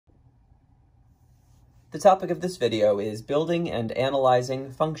The topic of this video is building and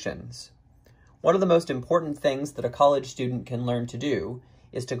analyzing functions. One of the most important things that a college student can learn to do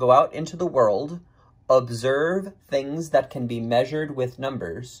is to go out into the world, observe things that can be measured with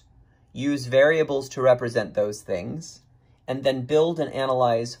numbers, use variables to represent those things, and then build and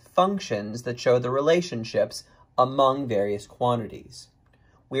analyze functions that show the relationships among various quantities.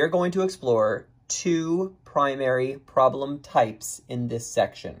 We are going to explore two primary problem types in this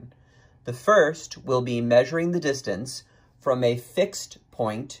section. The first will be measuring the distance from a fixed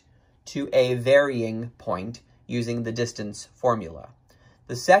point to a varying point using the distance formula.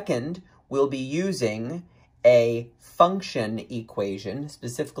 The second will be using a function equation,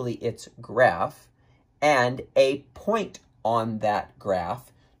 specifically its graph, and a point on that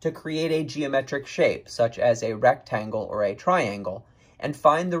graph to create a geometric shape, such as a rectangle or a triangle, and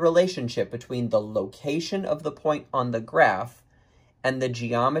find the relationship between the location of the point on the graph and the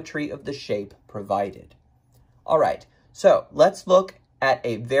geometry of the shape provided. All right, so let's look at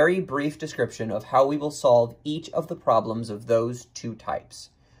a very brief description of how we will solve each of the problems of those two types.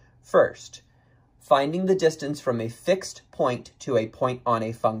 First, finding the distance from a fixed point to a point on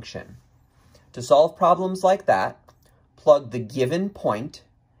a function. To solve problems like that, plug the given point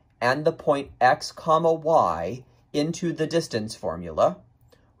and the point x, y into the distance formula,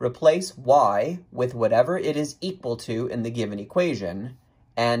 replace y with whatever it is equal to in the given equation,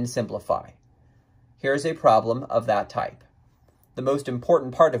 and simplify. Here's a problem of that type, the most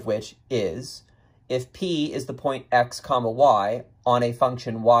important part of which is, if p is the point x, y on a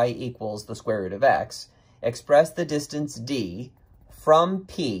function y equals the square root of x, express the distance d from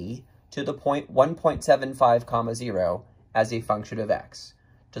p to the point 1.75, 0 as a function of x.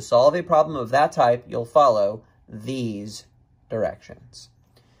 To solve a problem of that type, you'll follow these directions.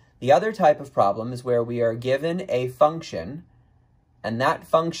 The other type of problem is where we are given a function, and that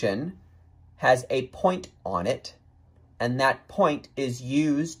function has a point on it, and that point is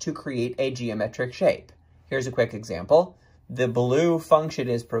used to create a geometric shape. Here's a quick example. The blue function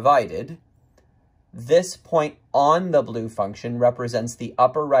is provided. This point on the blue function represents the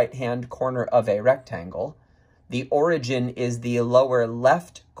upper right-hand corner of a rectangle. The origin is the lower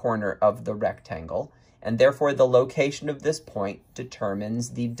left corner of the rectangle, and therefore the location of this point determines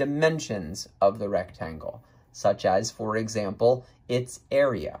the dimensions of the rectangle, such as, for example, its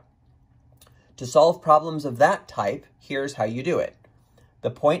area. To solve problems of that type, here's how you do it. The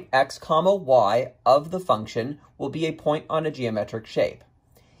point x, y of the function will be a point on a geometric shape.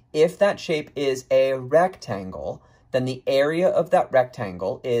 If that shape is a rectangle, then the area of that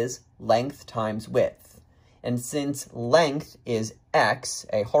rectangle is length times width. And since length is x,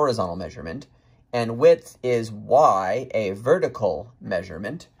 a horizontal measurement, and width is y, a vertical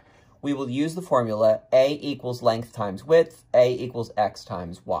measurement, we will use the formula a equals length times width, a equals x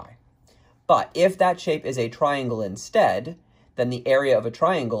times y. But if that shape is a triangle instead, then the area of a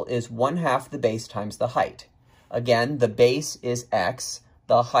triangle is 1/2 the base times the height. Again, the base is x,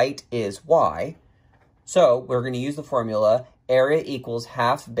 the height is y, so we're going to use the formula area equals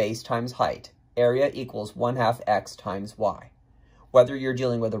half base times height. Area equals 1/2 x times y. Whether you're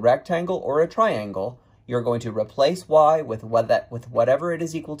dealing with a rectangle or a triangle, you're going to replace y with whatever it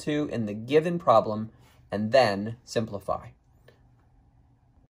is equal to in the given problem, and then simplify.